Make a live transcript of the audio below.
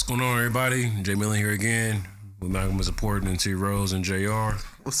What's going on, everybody? Jay Millen here again with Malcolm as a Portland and T Rose and JR.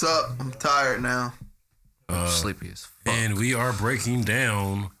 What's up? I'm tired now. Sleepy as fuck. And we are breaking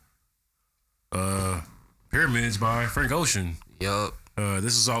down Pyramids by Frank Ocean. Yup.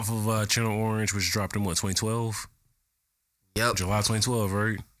 This is off of Channel Orange, which dropped in 2012? Yup. July 2012,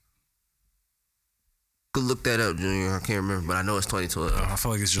 right? Could look that up, Junior. I can't remember, but I know it's 2012. I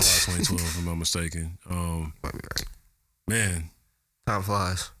feel like it's July 2012, if I'm not mistaken. Might be right. Man, Time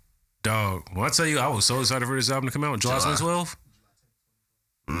flies. dog, when I tell you I was so excited for this album to come out in July 2012.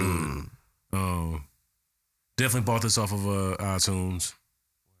 Definitely bought this off of iTunes.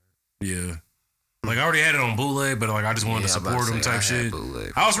 Yeah. Like, I already had it on bootleg, but like I just wanted to support him type shit.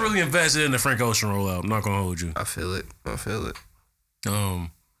 I was really invested in the Frank Ocean rollout. I'm not gonna hold you. I feel it.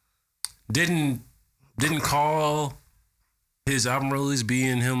 Didn't call his album release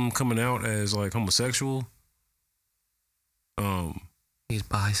being him coming out as like homosexual. He's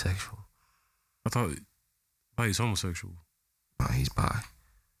bisexual. I thought he's homosexual. No, he's bi.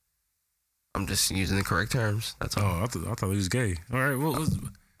 I'm just using the correct terms. That's all. Oh, I thought he was gay. All right, well,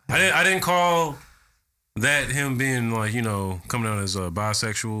 I didn't call that him being like, you know, coming out as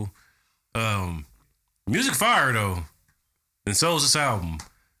bisexual. Music fire though, and so is this album.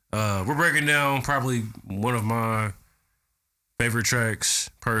 We're breaking down probably one of my favorite tracks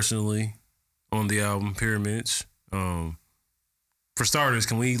personally on the album, Pyramids. For starters,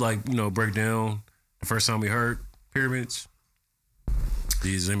 can we break down the first time we heard Pyramids? Do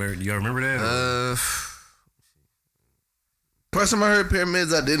y'all remember that? First time I heard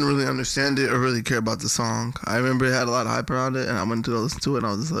Pyramids, I didn't really understand it or really care about the song. I remember it had a lot of hype around it, and I went to go listen to it, and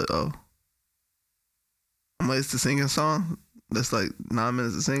I was just like, oh. I'm like, it's the singing song? That's like 9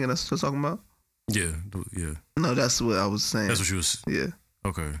 minutes of singing that's what you're talking about? Yeah. No, that's what I was saying. That's what you was... Yeah.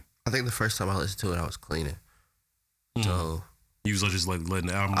 Okay. I think the first time I listened to it, I was cleaning. So... You was just like letting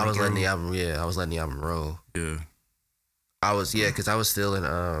the album I was letting the album roll. Yeah. Because I was still in...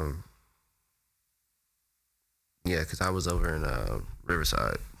 because I was over in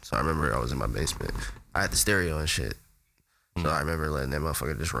Riverside. So I remember I was in my basement. I had the stereo and shit. So I remember letting that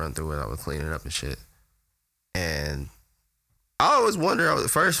motherfucker just run through it. I was cleaning it up and shit. And I always wonder, the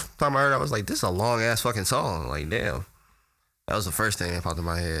first time I heard it, I was like, this is a long-ass fucking song. Like, damn. That was the first thing that popped in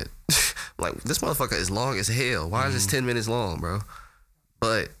my head. Like, this motherfucker is long as hell. Why is this 10 minutes long, bro?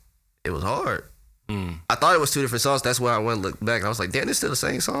 But it was hard. I thought it was two different songs. That's why I went and looked back. And I was like, damn, this still the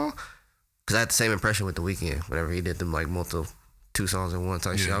same song? Because I had the same impression with The Weeknd. Whenever he did them, like, two songs in one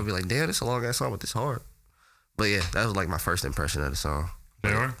type shit, I would be like, damn, this is a long-ass song, but this hard. But yeah, that was like my first impression of the song.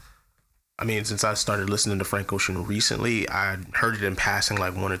 Yeah. I mean, since I started listening to Frank Ocean recently, I heard it in passing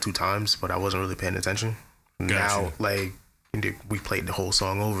like 1 or 2 times, but I wasn't really paying attention. Gotcha. Now, like, we played the whole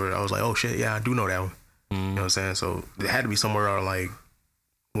song over. I was like, oh shit, yeah, I do know that one. You know what I'm saying? So it had to be somewhere like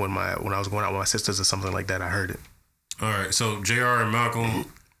when I was going out with my sisters or something like that, I heard it. All right, so JR and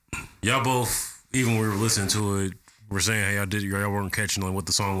Malcolm, y'all both, even when we were listening to it, were saying how y'all weren't catching on what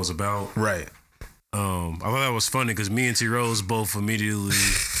the song was about. Right. I thought that was funny because me and T Rose both immediately.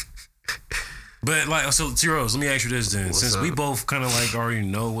 But like, so T Rose, let me ask you this then: since we both kind of like already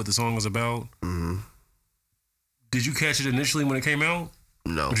know what the song was about, did you catch it initially when it came out?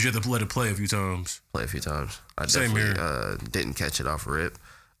 No. Or did you have to let it play a few times? Play a few times. I Same definitely didn't catch it off rip.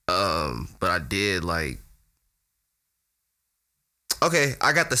 But I did like. Okay,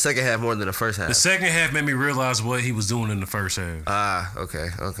 I got the second half more than the first half. The second half made me realize what he was doing in the first half. Okay,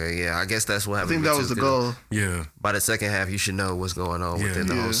 yeah. I guess that's what happened. I think that was the goal. Yeah. By the second half, you should know what's going on within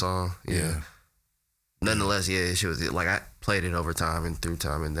the whole song. Yeah. Nonetheless, she was like, I played it over time and through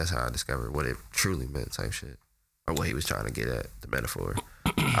time, and that's how I discovered what it truly meant, type shit, or what he was trying to get at, the metaphor.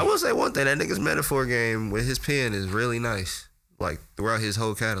 I will say one thing: that nigga's metaphor game with his pen is really nice. Like throughout his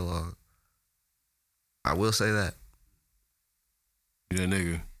whole catalog, I will say that. Yeah,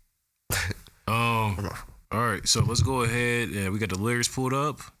 nigga. All right, so let's go ahead and we got the lyrics pulled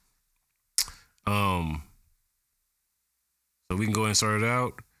up. So we can go ahead and start it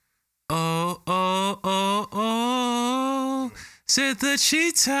out. Oh, set the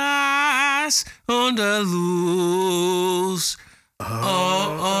cheetahs on the loose.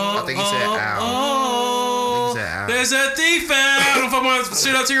 I think he said ow. Ow. There's a thief out for my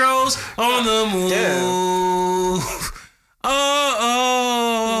shit out to Rose on the move. Oh,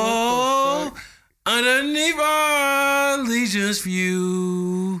 underneath our legion's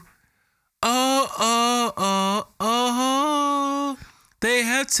view. Oh, they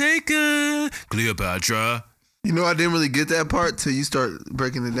have taken Cleopatra. You know, I didn't really get that part till you start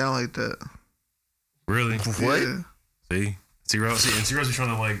breaking it down like that. Really? What? Yeah. See? T-Rose be trying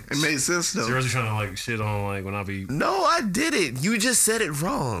to like. It made sense though. T-Rose be trying to like shit on like when I be. No, I did it. You just said it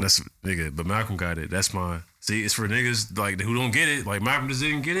wrong. That's nigga, but Malcolm got it. That's my. See, it's for niggas like who don't get it. Like Malcolm just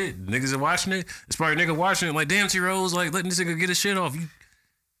didn't get it. Niggas are watching it. It's probably a nigga watching it like, damn, T-Rose, like letting this nigga get his shit off. You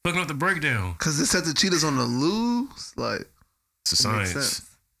fucking up the breakdown. Cause it set the cheetahs on the loose. Like It's a it makes science. sense.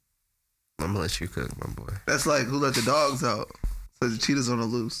 I'm gonna let you cook, my boy. That's like who let the dogs out. So the cheetahs on the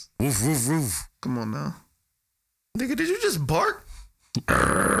loose. Woof woof woof. Come on now. Nigga, did you just bark?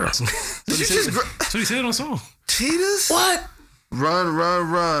 That's Did you just what he said on the song. cheetahs? What? Run, run,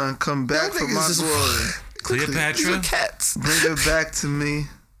 run. Come back for Y'all my niggas is- glory. These Cleopatra. are cats. Bring it back to me.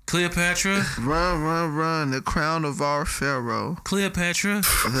 Cleopatra. Run, run, run. The crown of our pharaoh. Cleopatra.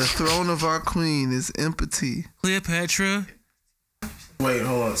 The throne of our queen is empty. Cleopatra. Wait,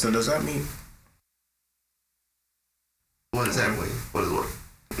 hold on. So does that mean? What does that mean? What is what?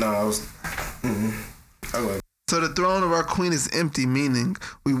 No, I was. Okay. So the throne of our queen is empty, meaning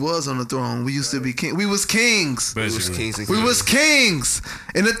we was on the throne. We used to be king. We was kings. It was Basically. kings and We queens. was kings.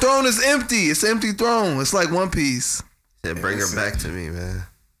 And the throne is empty. It's an empty throne. It's like One Piece. Said, bring her back to me, man.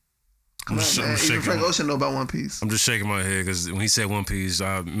 Come on, man. Even Frank Ocean know about One Piece. I'm just shaking my head because when he said One Piece,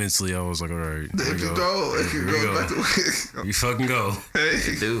 I was like, all right, The here we empty go. throne. If you Here we go back to You fucking go.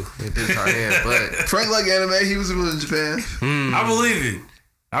 They do try in, but Frank like anime. He was in Japan. I believe it.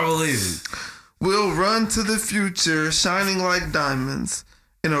 I believe it. We'll run to the future, shining like diamonds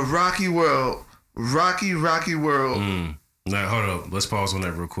in a rocky world. Rocky, rocky world. Now, hold up. Let's pause on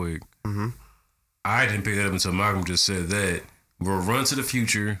that real quick. I didn't pick that up until Malcolm just said that. We'll run to the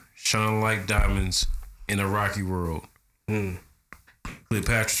future, shine like diamonds in a rocky world.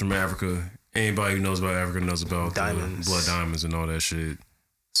 Cleopatra's from Africa. Anybody who knows about Africa knows about Diamonds. blood diamonds and all that shit.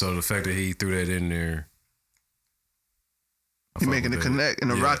 So the fact that he threw that in there, I He fuck making with it that. connect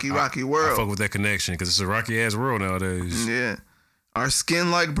in a Yeah, rocky, rocky I world. fuck with that connection because it's a rocky ass world nowadays. Yeah. Our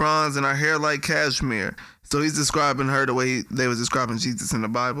skin like bronze and our hair like cashmere. So he's describing her the way they was describing Jesus in the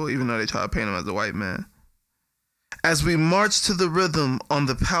Bible, even though they try to paint him as a white man. As we march to the rhythm on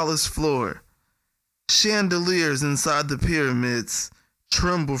the palace floor, chandeliers inside the pyramids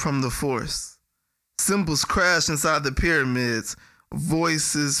tremble from the force. Cymbals crash inside the pyramids.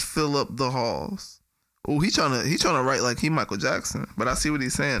 Voices fill up the halls. Oh, he trying to write like he Michael Jackson, but I see what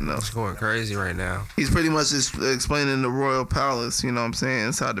he's saying though. it's going crazy right now. He's pretty much just explaining the royal palace, you know what I'm saying,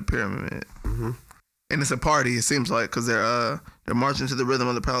 inside the pyramid. Mhm. And it's a party, it seems like, because they're marching to the rhythm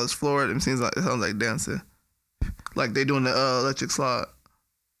on the palace floor. It sounds like dancing, like they doing the electric slide.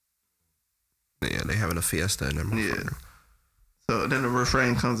 Yeah, they having a fiesta in there. Yeah. So then the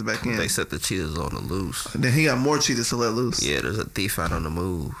refrain comes back in. They set the cheetahs on the loose. And then he got more cheetahs to let loose. Yeah, there's a thief out on the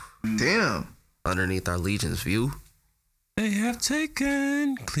move. Damn. Underneath our legion's view. They have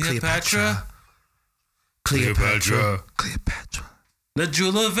taken Cleopatra. Cleopatra. Cleopatra. The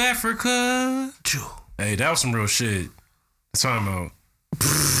jewel of Africa. Jewel. Hey, that was some real shit. Time out.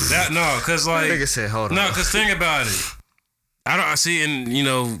 Cause like Nigga said, hold on. no, cause think about it. I see, and you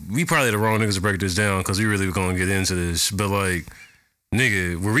know, we probably the wrong niggas to break this down because we really were gonna get into this. But like,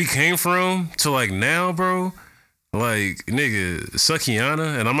 nigga, where we came from to like now, bro. Like, nigga,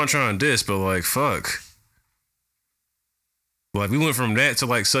 Sukiana, and I'm not trying to diss, but like, fuck. Like, we went from that to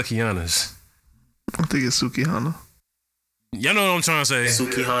like Sukianas. I think it's Sukihana. Y'all know what I'm trying to say.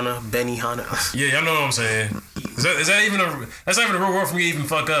 Sukihana, Benihana. Yeah, y'all know what I'm saying. Is that even that's not even a real word for me to even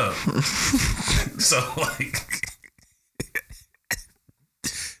fuck up. So like,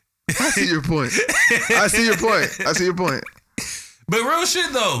 I see your point. I see your point. but real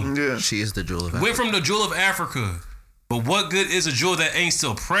shit though. Yeah. She is the jewel of Africa. Went from the jewel of Africa, but what good is a jewel that ain't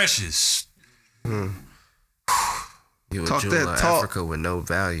still precious? You a Talk jewel that of talk. Africa with no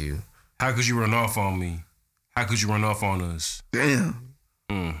value. How could you run off on me? How could you run off on us? Damn.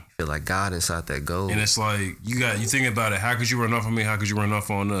 Feel like God inside that gold. And it's like you think about it. How could you run off on me? How could you run off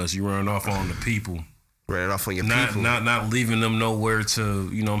on us? You run off on the people, Running off on your not people. not leaving them nowhere to,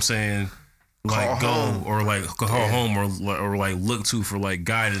 you know what I'm saying, like Call go home. or like call home or like look to for like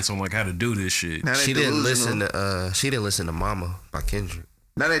guidance on like how to do this shit. Now they She didn't delusional. listen to Mama by Kendrick.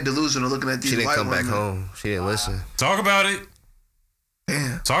 Now they delusional looking at these She didn't white come back women. home. She didn't listen. Talk about it.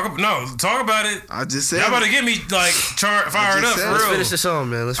 Damn. Talk about it. I just said Y'all about to get me like fired up said- for Let's real. finish the song,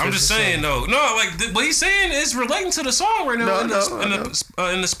 man. Let's I'm finish just the saying song. though. No, like what he's saying is relating to the song right now No, in, no,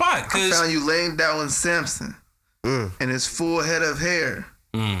 the, in the spot. I Cause found you laying down with Samson and his full head of hair.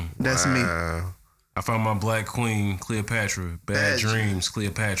 That's me. I found my black queen Cleopatra. Bad Bad dreams,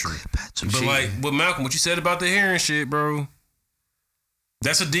 Cleopatra. Cleopatra. But like with Malcolm, what you said about the hair and shit, bro.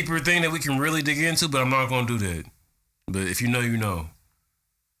 That's a deeper thing that we can really dig into, but I'm not gonna do that. But if you know, you know.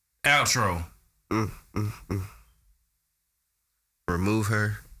 Outro. remove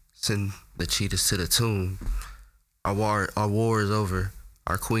her, send the cheetahs to the tomb. Our war is over.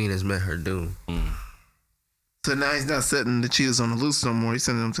 Our queen has met her doom. So now he's not setting the cheetahs on the loose no more. He's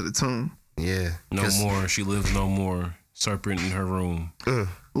sending them to the tomb. Yeah. No more. She lives no more. Serpent in her room.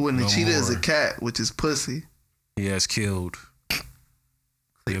 When the No cheetah is a more. cat, which is pussy. He has killed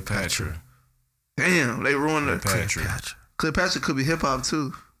Cleopatra. Damn, they ruined her. Cleopatra. Cleopatra could be hip hop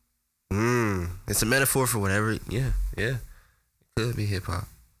too. It's a metaphor for whatever. Yeah. It could be hip hop.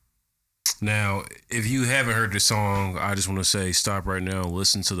 Now, if you haven't heard the song, I just want to say stop right now,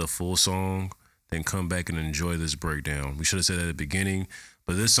 listen to the full song, then come back and enjoy this breakdown. We should have said that at the beginning,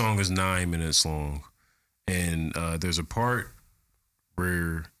 but this song is 9 minutes long. And there's a part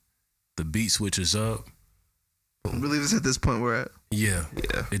where the beat switches up. I believe it's at this point we're at. Yeah,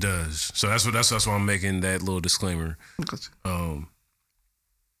 it does. So that's why I'm making that little disclaimer. Gotcha.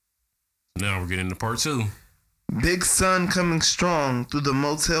 Now we're getting to part 2. Big Sun coming strong through the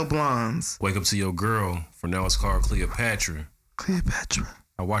Motel Blondes. Wake up to your girl. For now, it's called Cleopatra. Cleopatra.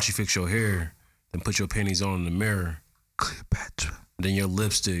 I watch you fix your hair, then put your panties on in the mirror. Cleopatra. Then your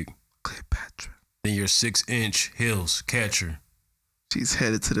lipstick. Cleopatra. Then your 6-inch heels. Catch her. She's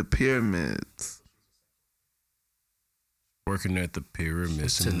headed to the pyramids. Working at the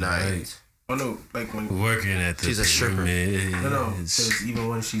pyramids tonight. Oh no, like when Working at the She's a stripper. pyramids. no, because even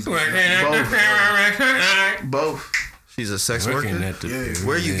when she's Working at the pyramids tonight. Both. She's a sex Working worker. at the pyramids.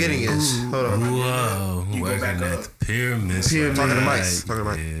 Where are you getting this? Hold on. Whoa, You go working back at up. the pyramids. Pyramids. Talking to tonight. mics. Talking to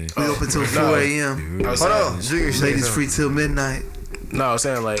mics. We open till 4 a.m. I was Hold saying, on. Do your Ladies thing, free till midnight. No, I was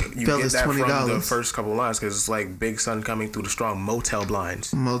saying like you Fellas, get that from $20. the first couple lines because it's like Big Sun coming through the strong motel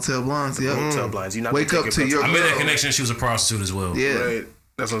blinds. Motel Blondes, yep. Motel blinds. You not Wake gonna up take to your your I made that girl. connection. She was a prostitute as well. Yeah. Right.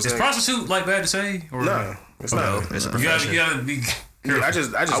 That's what I'm Is saying. prostitute like bad to say? Or No, it's not. It's a You gotta profession. be Yeah, careful. I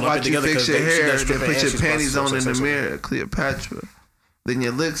just I lump it watch you together fix because your she hair, does then stripping put and your she's panties on in the prostitute. mirror, Cleopatra. Then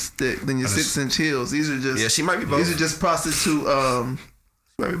your lipstick, then your just- 6-inch heels. These are just Yeah, she might be both. these are just prostitute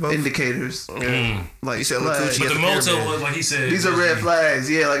She might be both. indicators. Like You said look flags. coochie. But the motel was like he said. These are red flags.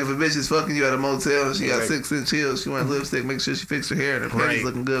 Yeah, like if a bitch is fucking you at a motel and she got Like- 6-inch heels, she wearing lipstick, make sure she fixed her hair and her panties Right.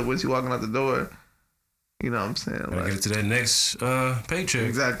 looking good when she walking out the door. You know what I'm saying? Gotta Like, get to that next paycheck.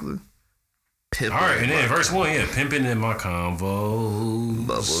 exactly. Pimp All right, and then my verse 1, pimping in my convo.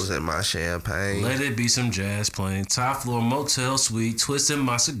 bubbles in my champagne. Let it be some jazz playing. Top floor motel suite, twisting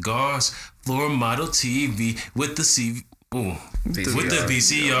my cigars. Floor model TV with the CV. Ooh. With the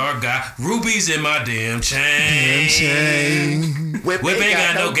VCR, got rubies in my damn chain. Whip ain't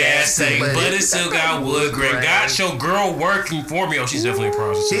got no gas tank, but it still got wood grain. Got your girl working for me. Oh, she's definitely a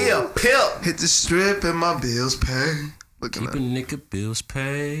prostitute. He a pimp. Hit the strip and my bills pay. Looking Keep a up. nigga bills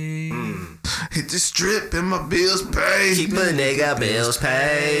paid. Hit the strip and my bills pay. Keep a nigga bills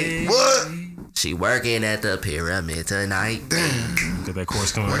paid. What? She working at the pyramid tonight. Got that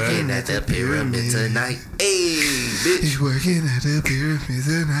chorus coming Working back. at the pyramid tonight. Hey, bitch. He's working at the pyramid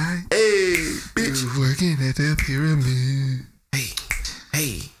tonight. Hey, bitch. He's working at the pyramid.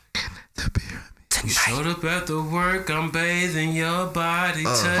 Hey. The pyramid. You showed up at the work, I'm bathing your body,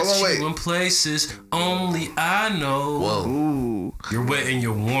 touch hold on, wait. you in places only I know. Whoa. Ooh. You're wet and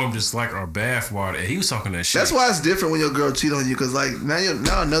you're warm, just like our bath water. And he was talking that shit. That's why it's different when your girl cheat on you, cause like now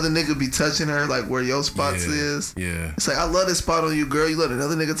another nigga be touching her like where your spots is. Yeah, It's like I love this spot on you, girl. You let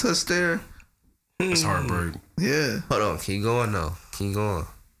another nigga touch there. it's heartbreak. Yeah. Hold on. Keep going, though. Keep going.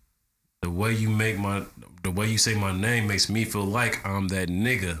 The way you say my name makes me feel like I'm that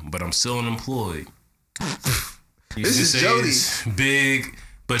nigga, but I'm still unemployed. You This just is say Jody. it's big,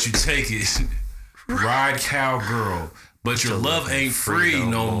 but you take it. Ride cowgirl, but your love ain't free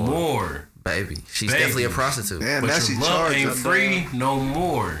no more. Baby. She's Baby. definitely a prostitute. Damn, now But she your love charged. ain't her. free no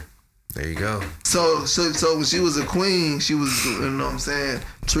more. There you go. So when she was a queen, she was, you know what I'm saying,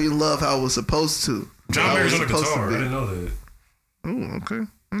 treating love how it was supposed to. John How it Mayer's was on the supposed to guitar. I be. didn't know that. Oh,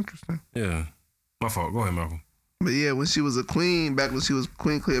 okay. Interesting. Yeah. My fault. Go ahead, Malcolm. But yeah, when she was a queen, back when she was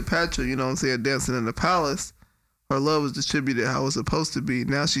Queen Cleopatra, you know what I'm saying, dancing in the palace, her love was distributed how it was supposed to be.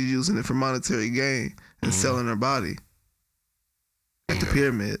 Now she's using it for monetary gain and selling her body at the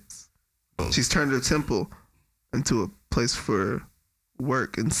pyramids. She's turned her temple into a place for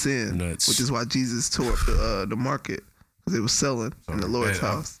work and sin, Nuts. which is why Jesus tore up the market because they was selling in the Lord's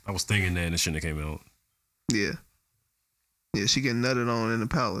Man, house. I was thinking that and it shouldn't have came out. Yeah. Yeah, she getting nutted on in the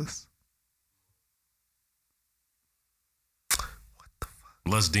palace.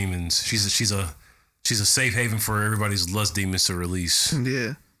 Lust demons. She's a safe haven for everybody's lust demons to release.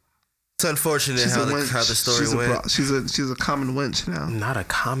 Yeah. It's unfortunate how the story she's went. She's a common wench now. Not a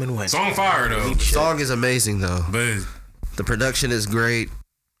common wench. Song fire though. Song is amazing, though. But The production is great.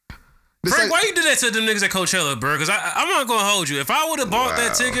 It's Frank, like- why you did that to them niggas at Coachella, bro? Because I'm not gonna hold you. If I would have bought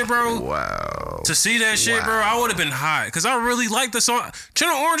that ticket, bro, Wow. to see that shit, bro, I would have been hot. Because I really like the song.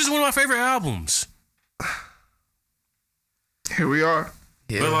 Channel Orange is one of my favorite albums. Here we are.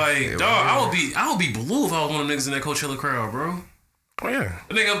 Yeah, But like, yeah, dog, well, I would be blue if I was one of them niggas in that Coachella crowd, bro. Oh yeah,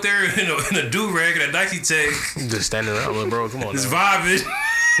 That nigga up there in a do rag and a Nike tag, just standing around, like, bro. Come on, just now.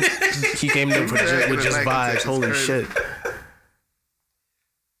 vibing. He came there with just Nike vibes. Tech's Holy crazy. shit.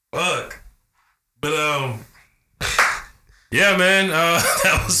 Fuck. But yeah, man.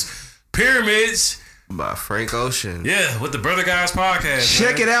 That was Pyramids. by Frank Ocean. Yeah, with the Brother Guys podcast.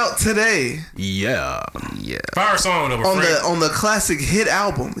 Check man. it out today Yeah. Yeah. Fire song though. But on Frank, the classic hit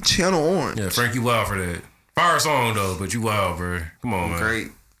album, Channel Orange. yeah, Frank, you wild for that. Fire song though, but you wild, bro. Come on, man. Great.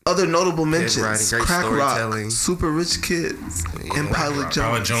 Other notable mentions: writing, great Crack Rock, storytelling. Super Rich Kids, and Yeah. Pilot Jones.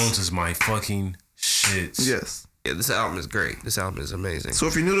 Pilot Jones is my fucking shit. Yes. Yeah, this album is great. This album is amazing. So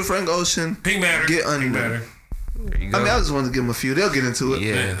if you're new to Frank Ocean, Pink Matter. Get Pink under. Matter. There you go. I mean, I just wanted to give them a few. They'll get into it.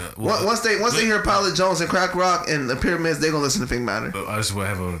 Yeah. Once they hear Pilot Jones and Crack Rock and the Pyramids, they're gonna listen to Pink Matter. I just want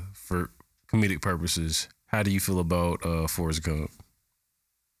to have for comedic purposes. How do you feel about Forrest Gump?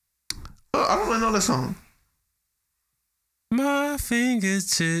 I don't really know that song. My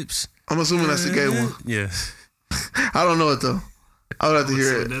fingertips. I'm assuming that's the gay one. Yeah. I don't know it though. I would have to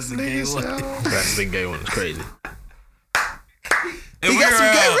hear it. That's the gay one. That's the gay one. It's crazy. And He got we're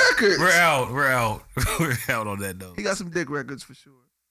some gay out. records. We're out. We're out. We're out on that though. He got some dick records for sure.